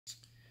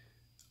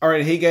All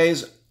right, hey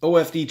guys,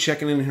 OFD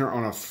checking in here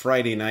on a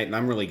Friday night, and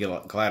I'm really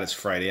glad it's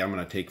Friday. I'm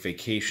going to take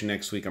vacation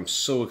next week. I'm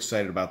so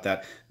excited about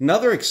that.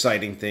 Another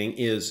exciting thing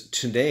is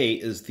today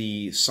is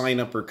the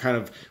sign up, or kind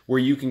of where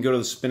you can go to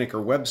the Spinnaker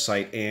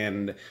website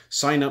and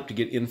sign up to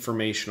get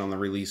information on the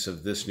release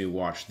of this new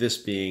watch, this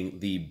being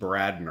the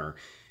Bradner.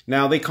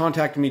 Now, they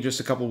contacted me just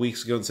a couple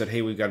weeks ago and said,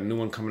 hey, we've got a new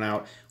one coming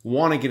out.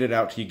 Want to get it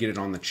out to you, get it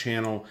on the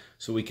channel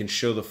so we can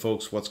show the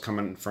folks what's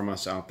coming from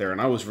us out there.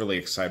 And I was really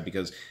excited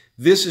because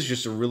this is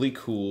just a really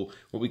cool,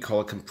 what we call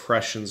a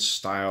compression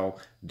style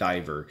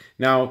diver.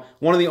 Now,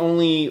 one of the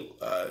only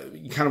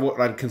kind of what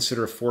I'd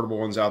consider affordable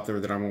ones out there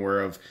that I'm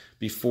aware of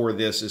before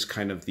this is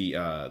kind of the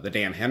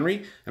Dan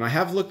Henry. And I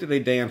have looked at a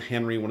Dan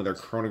Henry, one of their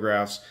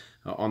chronographs,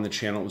 on the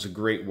channel. It was a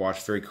great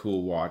watch, very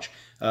cool watch.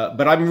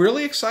 But I'm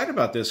really excited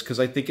about this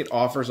because I think it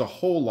offers a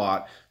whole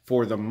lot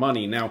for the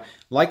money. Now,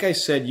 like I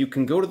said, you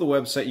can go to the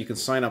website, you can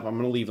sign up. I'm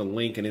going to leave a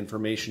link and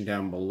information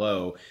down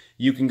below.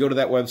 You can go to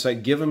that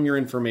website, give them your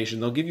information.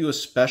 They'll give you a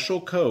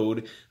special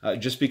code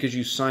just because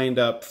you signed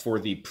up for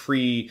the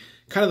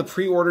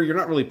pre-order. You're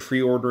not really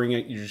pre-ordering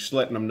it. You're just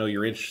letting them know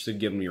you're interested.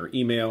 Give them your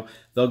email.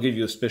 They'll give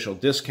you a special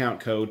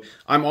discount code.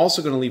 I'm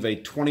also going to leave a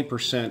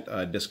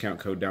 20% discount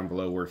code down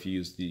below where if you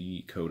use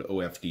the code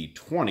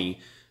OFD20,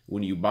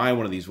 when you buy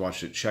one of these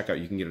watches at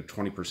checkout, you can get a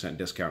 20%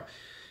 discount.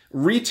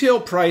 Retail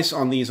price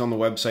on these on the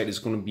website is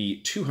going to be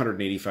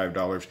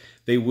 $285.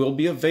 They will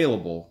be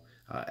available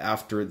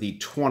after the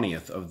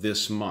 20th of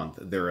this month.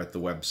 They're at the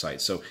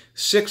website. So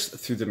 6th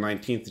through the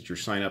 19th that you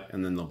sign up,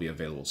 and then they'll be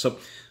available. So,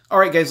 all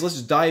right, guys,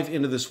 let's dive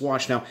into this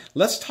watch. Now,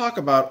 let's talk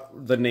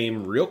about the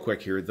name real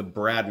quick here, the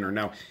Bradner.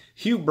 Now,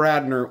 Hugh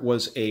Bradner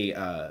was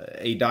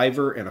a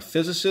diver and a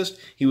physicist.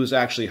 He was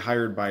actually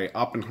hired by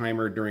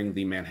Oppenheimer during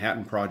the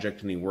Manhattan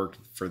Project, and he worked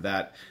for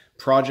that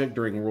project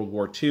during World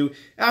War II.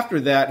 After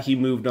that, he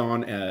moved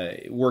on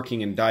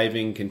working in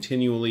diving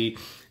continually,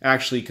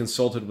 actually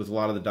consulted with a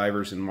lot of the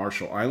divers in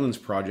Marshall Islands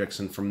projects,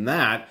 and from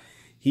that,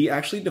 he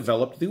actually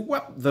developed the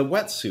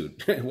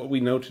wetsuit, what we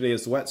know today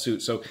as the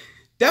wetsuit. So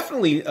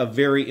definitely a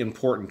very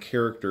important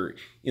character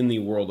in the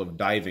world of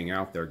diving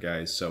out there,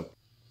 guys. So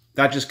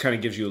that just kind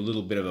of gives you a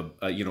little bit of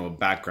a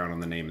background on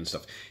the name and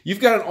stuff. You've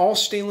got an all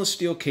stainless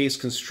steel case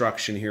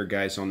construction here,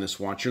 guys, on this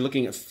watch. You're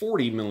looking at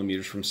 40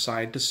 millimeters from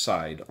side to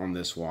side on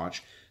this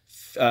watch.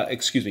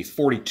 Excuse me,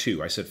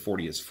 42. I said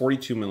 40. It's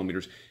 42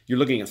 millimeters. You're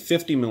looking at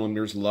 50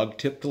 millimeters lug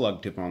tip to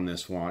lug tip on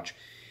this watch.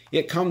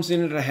 It comes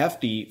in at a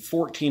hefty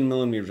 14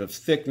 millimeters of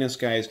thickness,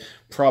 guys.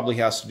 Probably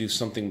has to do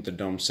something with the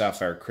domed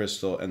sapphire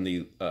crystal and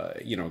the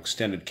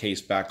extended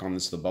case back on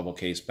this, the bubble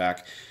case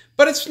back.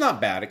 But it's not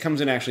bad. It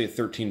comes in actually at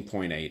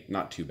 13.8,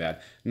 not too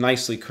bad.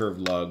 Nicely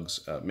curved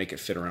lugs, make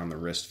it fit around the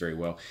wrist very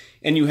well.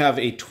 And you have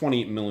a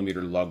 20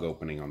 millimeter lug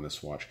opening on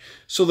this watch.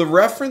 So the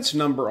reference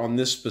number on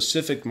this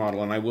specific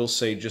model, and I will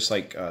say just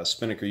like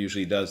Spinnaker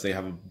usually does, they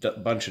have a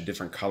bunch of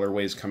different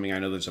colorways coming. I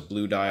know there's a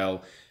blue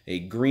dial, a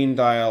green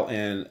dial,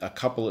 and a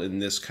couple in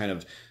this kind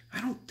of,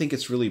 I don't think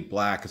it's really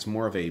black. It's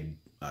more of a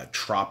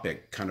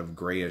tropic kind of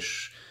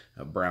grayish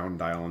brown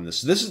dial on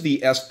this. This is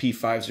the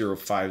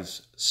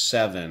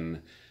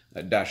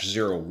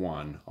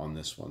SP5057-01 on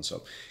this one.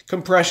 So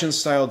compression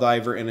style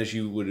diver, and as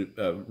you would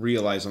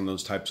realize on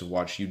those types of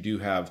watch, you do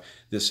have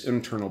this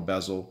internal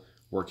bezel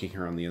working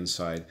here on the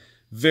inside.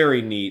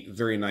 Very neat,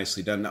 very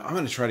nicely done. Now I'm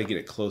going to try to get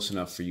it close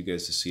enough for you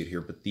guys to see it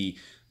here, but the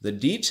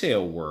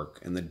detail work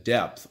and the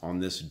depth on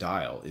this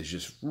dial is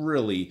just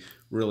really,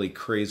 really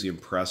crazy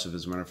impressive.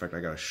 As a matter of fact,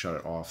 I got to shut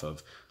it off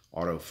of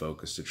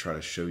autofocus to try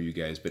to show you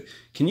guys. But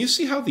can you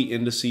see how the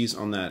indices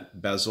on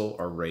that bezel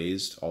are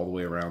raised all the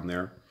way around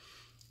there?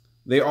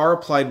 They are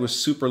applied with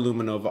Super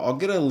Luminova. I'll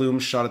get a lume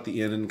shot at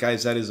the end, and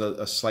guys, that is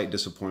a slight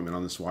disappointment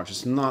on this watch.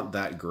 It's not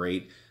that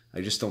great. I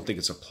just don't think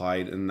it's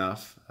applied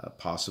enough,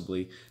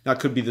 possibly. Now, it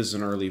could be this is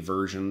an early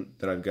version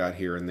that I've got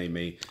here, and they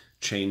may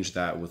change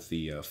that with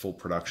the full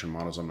production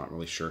models. I'm not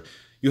really sure.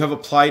 You have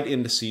applied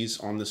indices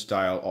on this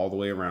dial all the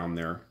way around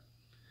there.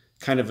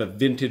 Kind of a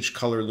vintage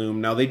color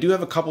lume. Now, they do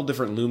have a couple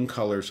different lume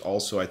colors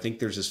also. I think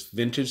there's this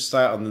vintage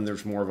style, and then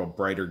there's more of a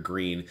brighter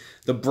green.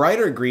 The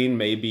brighter green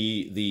may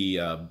be the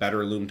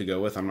better lume to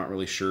go with. I'm not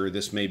really sure.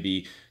 This may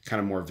be kind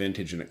of more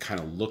vintage, and it kind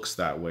of looks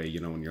that way, you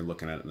know, when you're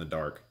looking at it in the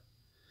dark.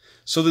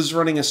 So this is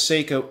running a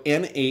Seiko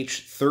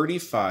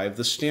NH35,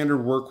 the standard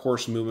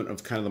workhorse movement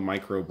of kind of the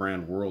micro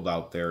brand world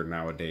out there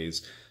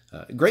nowadays.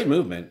 Great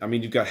movement. I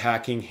mean, you've got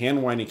hacking,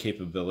 hand winding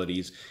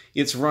capabilities.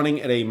 It's running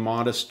at a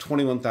modest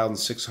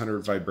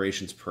 21,600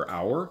 vibrations per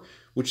hour,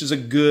 which is a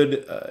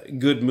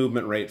good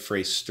movement rate for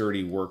a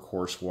sturdy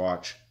workhorse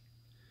watch.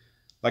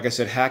 Like I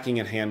said, hacking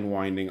and hand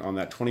winding on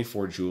that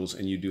 24 joules,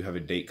 and you do have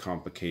a date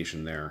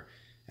complication there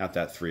at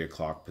that 3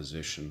 o'clock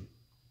position.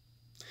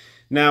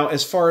 Now,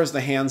 as far as the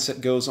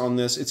handset goes on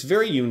this, it's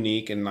very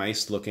unique and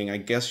nice looking. I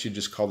guess you'd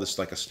just call this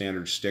like a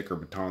standard stick or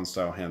baton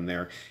style hand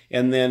there.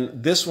 And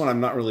then this one, I'm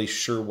not really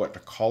sure what to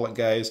call it,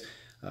 guys.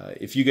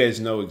 If you guys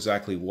know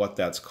exactly what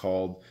that's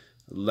called,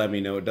 let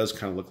me know. It does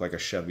kind of look like a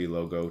Chevy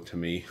logo to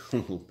me, a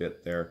little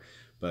bit there.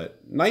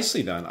 But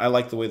nicely done. I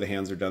like the way the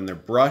hands are done. They're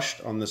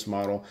brushed on this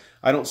model.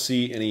 I don't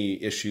see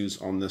any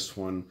issues on this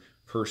one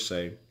per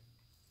se.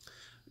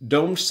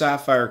 Domed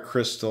sapphire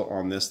crystal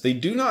on this. They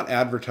do not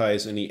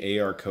advertise any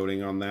AR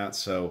coating on that,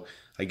 so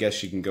I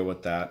guess you can go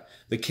with that.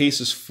 The case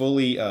is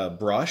fully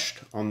brushed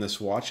on this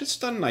watch. It's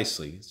done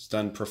nicely. It's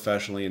done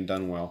professionally and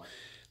done well.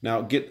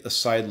 Now get a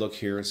side look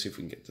here and see if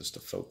we can get this to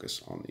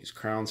focus on these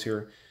crowns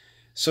here.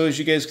 So as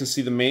you guys can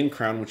see, the main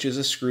crown, which is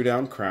a screw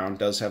down crown,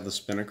 does have the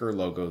Spinnaker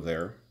logo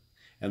there.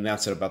 And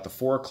that's at about the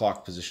 4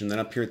 o'clock position. Then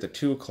up here at the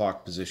 2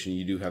 o'clock position,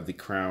 you do have the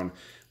crown,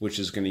 which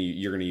is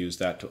you're going to use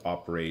that to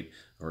operate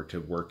or to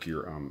work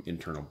your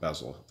internal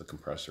bezel, the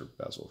compressor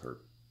bezel, or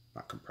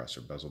not compressor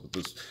bezel,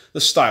 but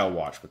the style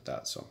watch with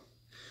that. So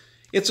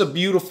it's a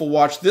beautiful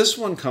watch. This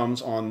one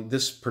comes on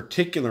this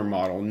particular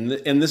model,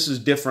 and this is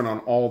different on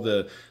all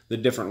the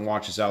different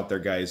watches out there,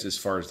 guys, as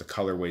far as the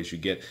colorways you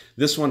get.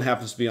 This one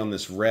happens to be on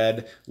this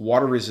red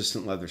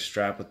water-resistant leather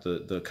strap with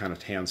the kind of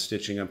tan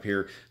stitching up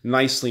here,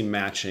 nicely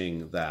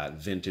matching that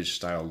vintage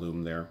style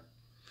loom there.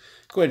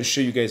 Go ahead and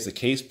show you guys the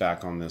case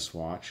back on this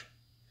watch.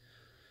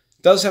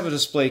 It does have a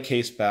display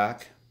case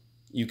back.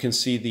 You can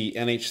see the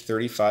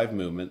NH35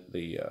 movement,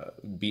 the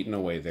beaten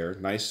away there.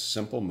 Nice,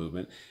 simple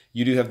movement.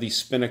 You do have the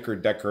Spinnaker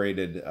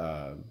decorated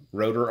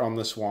rotor on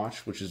this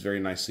watch, which is very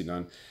nicely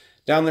done.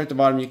 Down there at the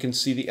bottom, you can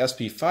see the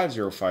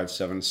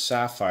SP5057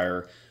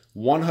 Sapphire,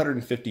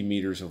 150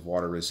 meters of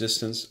water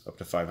resistance, up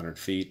to 500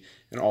 feet,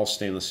 and all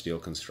stainless steel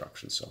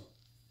construction. So,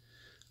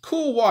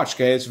 cool watch,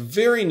 guys.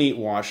 Very neat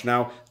watch.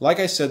 Now, like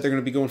I said, they're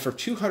going to be going for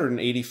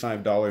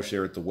 $285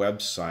 there at the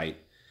website.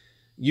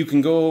 You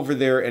can go over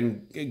there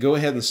and go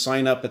ahead and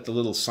sign up at the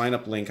little sign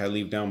up link I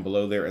leave down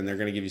below there, and they're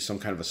going to give you some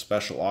kind of a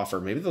special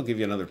offer. Maybe they'll give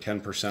you another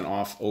 10%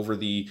 off over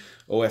the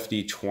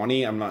OFD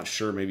 20. I'm not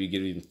sure. Maybe you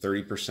get even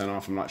 30%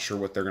 off. I'm not sure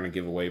what they're going to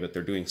give away, but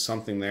they're doing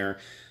something there.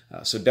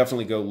 So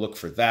definitely go look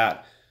for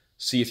that.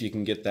 See if you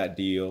can get that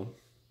deal.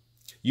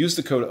 Use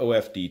the code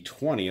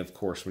OFD20, of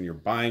course, when you're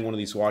buying one of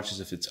these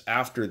watches. If it's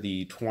after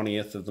the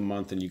 20th of the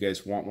month and you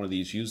guys want one of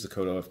these, use the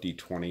code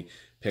OFD20.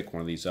 Pick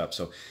one of these up.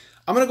 So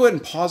I'm going to go ahead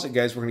and pause it,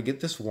 guys. We're going to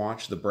get this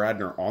watch, the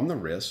Bradner, on the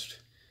wrist,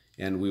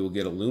 and we will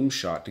get a loom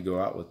shot to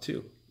go out with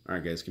too. All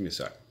right, guys, give me a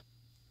sec.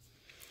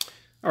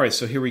 All right,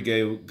 so here we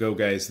go,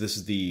 guys. This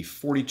is the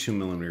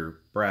 42mm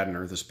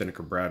Bradner, the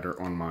Spinnaker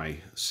Bradner on my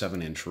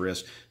 7-inch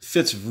wrist.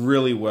 Fits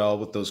really well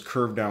with those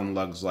curved down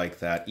lugs like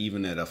that,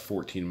 even at a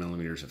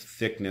 14mm of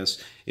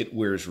thickness. It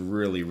wears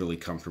really, really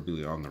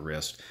comfortably on the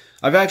wrist.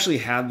 I've actually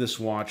had this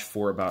watch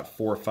for about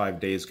 4 or 5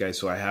 days, guys,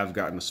 so I have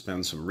gotten to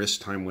spend some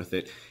wrist time with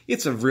it.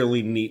 It's a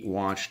really neat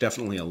watch,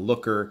 definitely a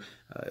looker.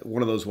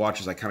 One of those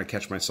watches I kind of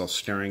catch myself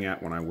staring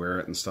at when I wear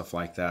it and stuff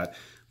like that.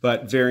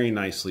 But very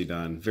nicely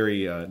done.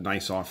 Very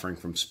nice offering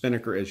from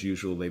Spinnaker as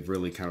usual. They've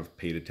really kind of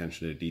paid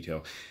attention to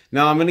detail.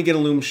 Now I'm going to get a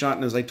loom shot,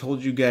 and as I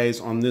told you guys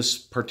on this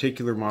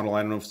particular model,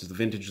 I don't know if it's the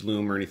vintage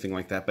loom or anything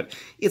like that, but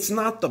it's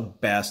not the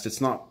best.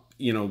 It's not,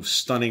 you know,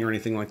 stunning or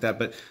anything like that.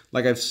 But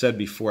like I've said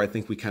before, I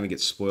think we kind of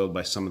get spoiled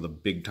by some of the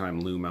big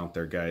time loom out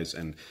there, guys.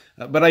 And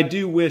but I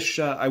do wish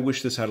I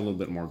wish this had a little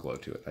bit more glow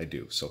to it. I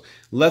do. So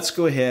let's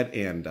go ahead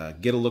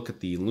and get a look at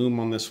the loom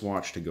on this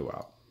watch to go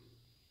out.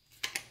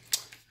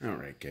 All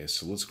right, guys,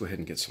 so let's go ahead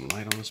and get some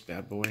light on this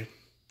bad boy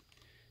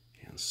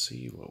and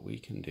see what we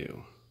can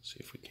do. See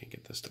if we can't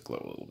get this to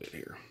glow a little bit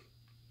here.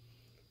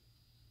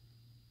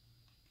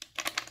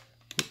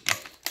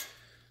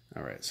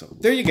 All right, so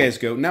there you guys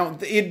go. Now,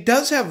 it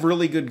does have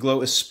really good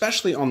glow,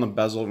 especially on the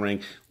bezel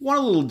ring. One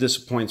of the little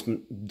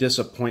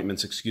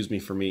disappointments, excuse me,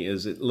 for me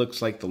is it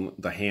looks like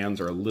the hands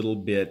are a little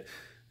bit,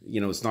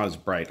 you know, it's not as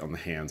bright on the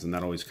hands, and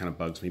that always kind of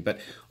bugs me. But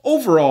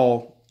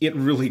overall, it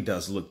really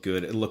does look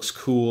good. It looks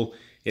cool.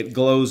 It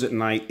glows at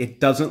night. It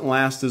doesn't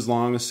last as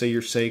long as, say,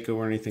 your Seiko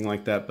or anything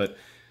like that, but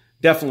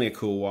definitely a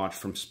cool watch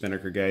from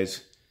Spinnaker,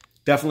 guys.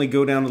 Definitely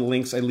go down to the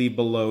links I leave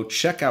below.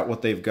 Check out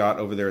what they've got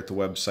over there at the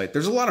website.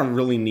 There's a lot of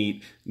really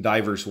neat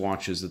divers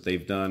watches that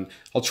they've done.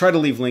 I'll try to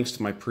leave links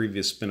to my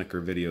previous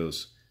Spinnaker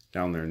videos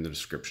down there in the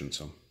description.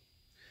 So,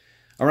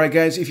 all right,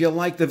 guys, if you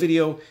like the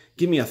video,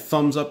 give me a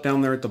thumbs up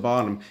down there at the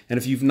bottom. And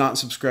if you've not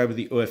subscribed to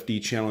the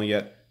OFD channel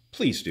yet,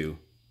 please do.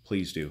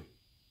 Please do.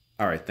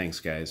 All right,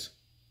 thanks, guys.